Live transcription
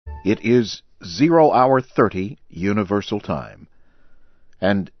It is 0 hour 30 Universal Time.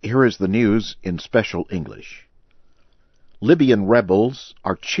 And here is the news in special English. Libyan rebels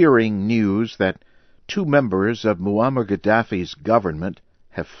are cheering news that 2 members of Muammar Gaddafi's government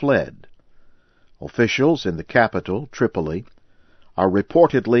have fled. Officials in the capital, Tripoli, are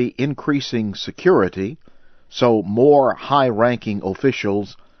reportedly increasing security so more high-ranking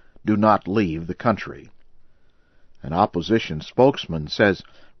officials do not leave the country. An opposition spokesman says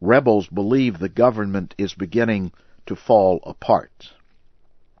rebels believe the government is beginning to fall apart.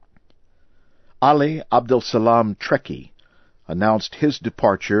 Ali Abdel Salam Treki announced his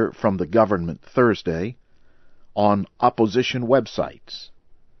departure from the government Thursday on opposition websites.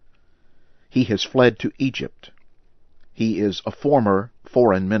 He has fled to Egypt. He is a former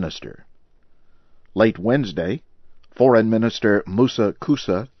foreign minister. Late Wednesday, Foreign Minister Moussa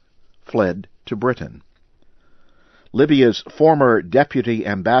Koussa fled to Britain. Libya's former deputy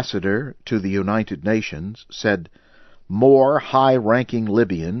ambassador to the United Nations said more high-ranking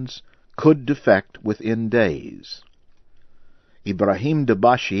Libyans could defect within days. Ibrahim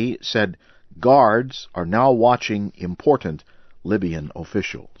Dabashi said guards are now watching important Libyan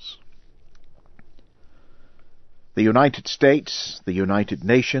officials. The United States, the United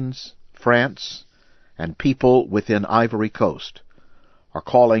Nations, France, and people within Ivory Coast are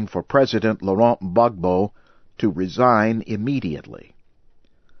calling for President Laurent Gbagbo to resign immediately.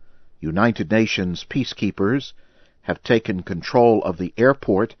 United Nations peacekeepers have taken control of the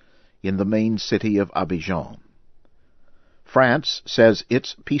airport in the main city of Abidjan. France says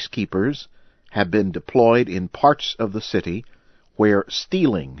its peacekeepers have been deployed in parts of the city where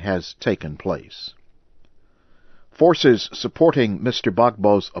stealing has taken place. Forces supporting Mr.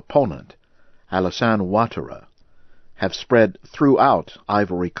 Gbagbo's opponent, Alassane Ouattara, have spread throughout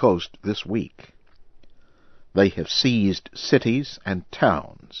Ivory Coast this week. They have seized cities and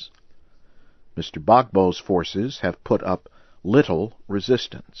towns. Mr. Gbagbo's forces have put up little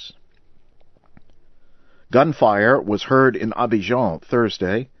resistance. Gunfire was heard in Abidjan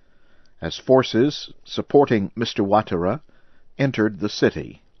Thursday as forces supporting Mr. Ouattara entered the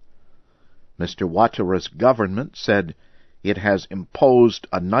city. Mr. Ouattara's government said it has imposed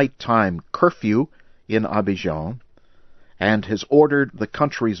a nighttime curfew in Abidjan and has ordered the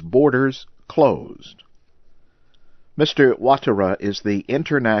country's borders closed. Mr. Ouattara is the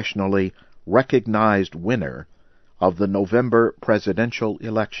internationally recognized winner of the November presidential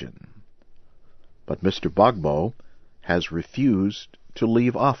election. But Mr. Gbagbo has refused to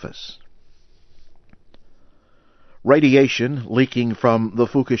leave office. Radiation leaking from the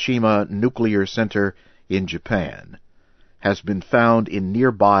Fukushima nuclear center in Japan has been found in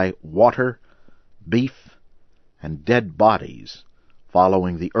nearby water, beef, and dead bodies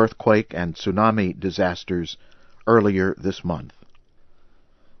following the earthquake and tsunami disasters earlier this month.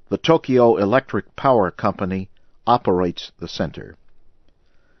 The Tokyo Electric Power Company operates the center.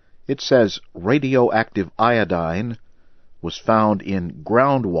 It says radioactive iodine was found in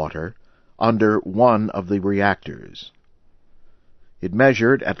groundwater under one of the reactors. It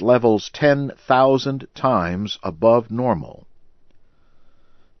measured at levels 10,000 times above normal.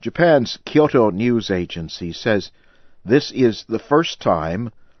 Japan's Kyoto News Agency says this is the first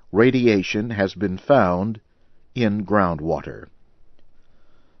time radiation has been found in groundwater.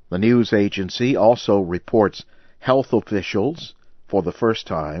 The news agency also reports health officials, for the first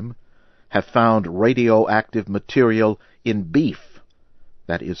time, have found radioactive material in beef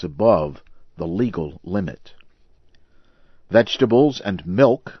that is above the legal limit. Vegetables and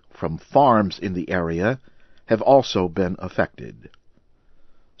milk from farms in the area have also been affected.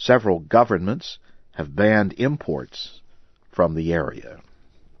 Several governments have banned imports from the area.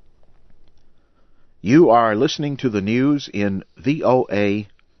 You are listening to the news in VOA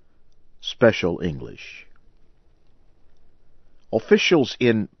Special English. Officials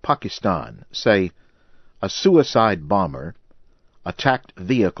in Pakistan say a suicide bomber attacked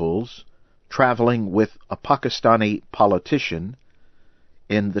vehicles traveling with a Pakistani politician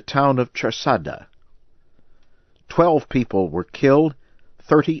in the town of Charsada. 12 people were killed,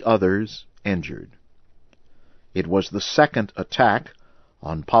 30 others injured. It was the second attack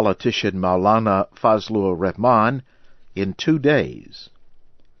on politician Maulana Fazlur Rahman in 2 days.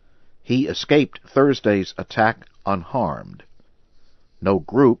 He escaped Thursday's attack unharmed. No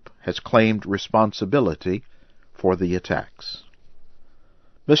group has claimed responsibility for the attacks.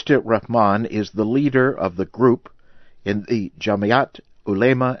 Mr. Rahman is the leader of the group in the Jamiat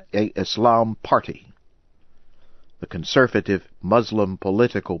Ulema-e-Islam party. The conservative Muslim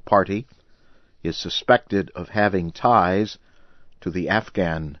political party is suspected of having ties to the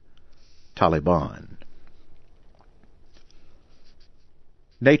Afghan Taliban.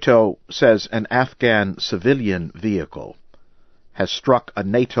 NATO says an Afghan civilian vehicle has struck a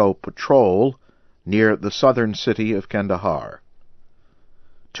NATO patrol near the southern city of Kandahar.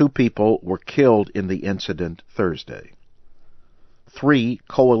 2 people were killed in the incident Thursday. 3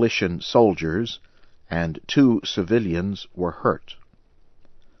 coalition soldiers and 2 civilians were hurt.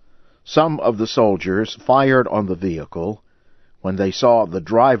 Some of the soldiers fired on the vehicle when they saw the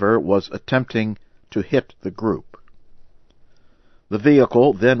driver was attempting to hit the group. The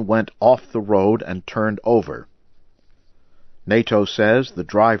vehicle then went off the road and turned over. NATO says the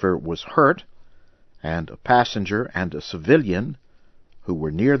driver was hurt, and a passenger and a civilian who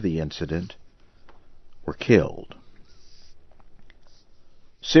were near the incident were killed.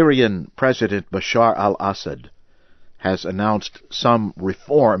 Syrian President Bashar al-Assad has announced some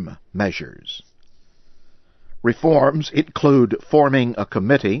reform measures. Reforms include forming a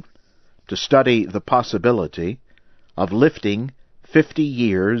committee to study the possibility of lifting 50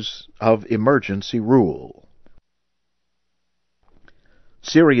 years of emergency rule.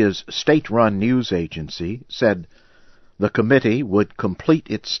 Syria's state-run news agency said the committee would complete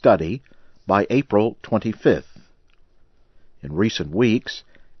its study by April 25th. In recent weeks,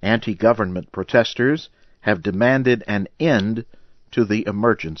 anti-government protesters have demanded an end to the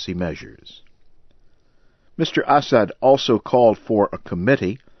emergency measures. Mr. Assad also called for a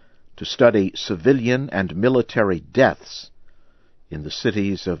committee to study civilian and military deaths in the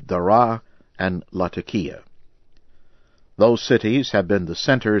cities of Daraa and Latakia. Those cities have been the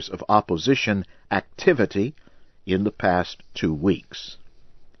centers of opposition activity in the past 2 weeks.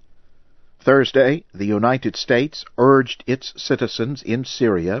 Thursday, the United States urged its citizens in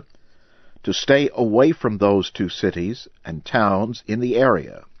Syria to stay away from those 2 cities and towns in the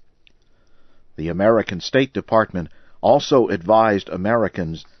area. The American State Department also advised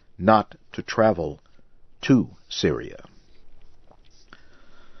Americans not to travel to Syria.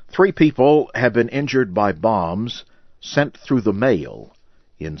 3 people have been injured by bombs sent through the mail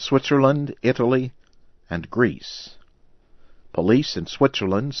in Switzerland, Italy, and Greece. Police in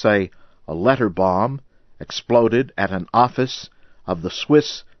Switzerland say a letter bomb exploded at an office of the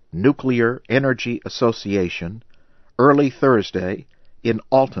Swiss Nuclear Energy Association early Thursday in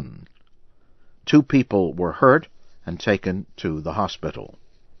Alton. 2 people were hurt and taken to the hospital.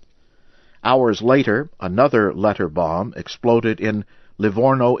 Hours later, another letter bomb exploded in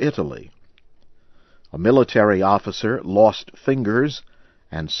Livorno, Italy. A military officer lost fingers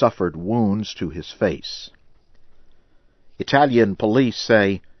and suffered wounds to his face. Italian police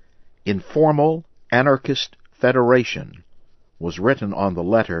say Informal Anarchist Federation was written on the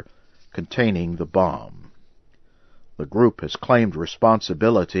letter containing the bomb. The group has claimed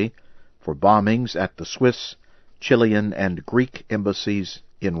responsibility for bombings at the Swiss, Chilean, and Greek embassies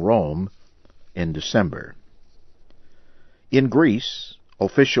in Rome in December. In Greece,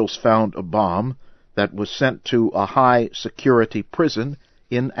 officials found a bomb that was sent to a high-security prison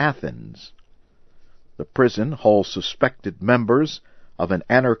in Athens. The prison holds suspected members of an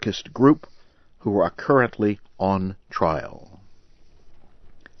anarchist group who are currently on trial.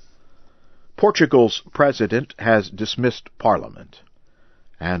 Portugal's president has dismissed Parliament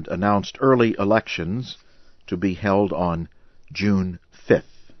and announced early elections to be held on June 5th.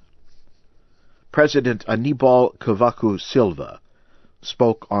 President Aníbal Cavaco Silva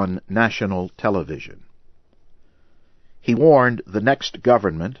spoke on national television. He warned the next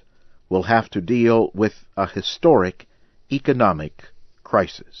government will have to deal with a historic economic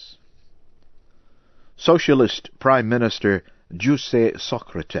crisis. Socialist Prime Minister José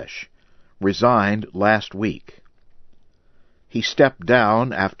Sócrates resigned last week. He stepped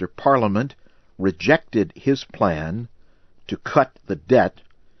down after Parliament rejected his plan to cut the debt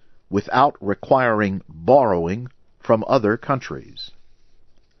without requiring borrowing from other countries.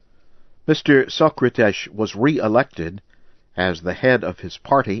 Mr. Sócrates was re-elected as the head of his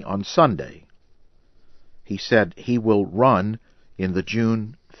party on Sunday. He said he will run in the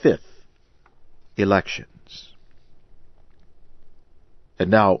June 5th elections. And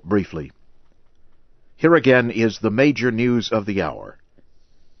now, briefly, here again is the major news of the hour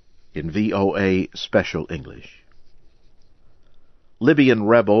in VOA Special English. Libyan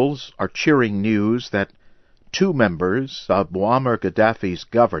rebels are cheering news that 2 members of Muammar Gaddafi's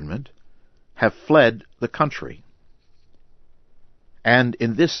government have fled the country. And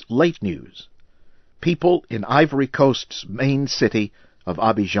in this late news, people in Ivory Coast's main city of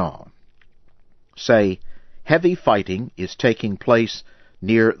Abidjan say heavy fighting is taking place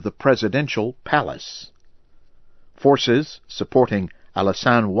near the presidential palace. Forces supporting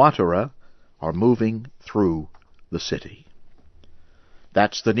Alassane Ouattara are moving through the city.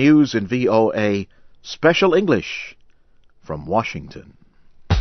 That's the news in VOA Special English from Washington.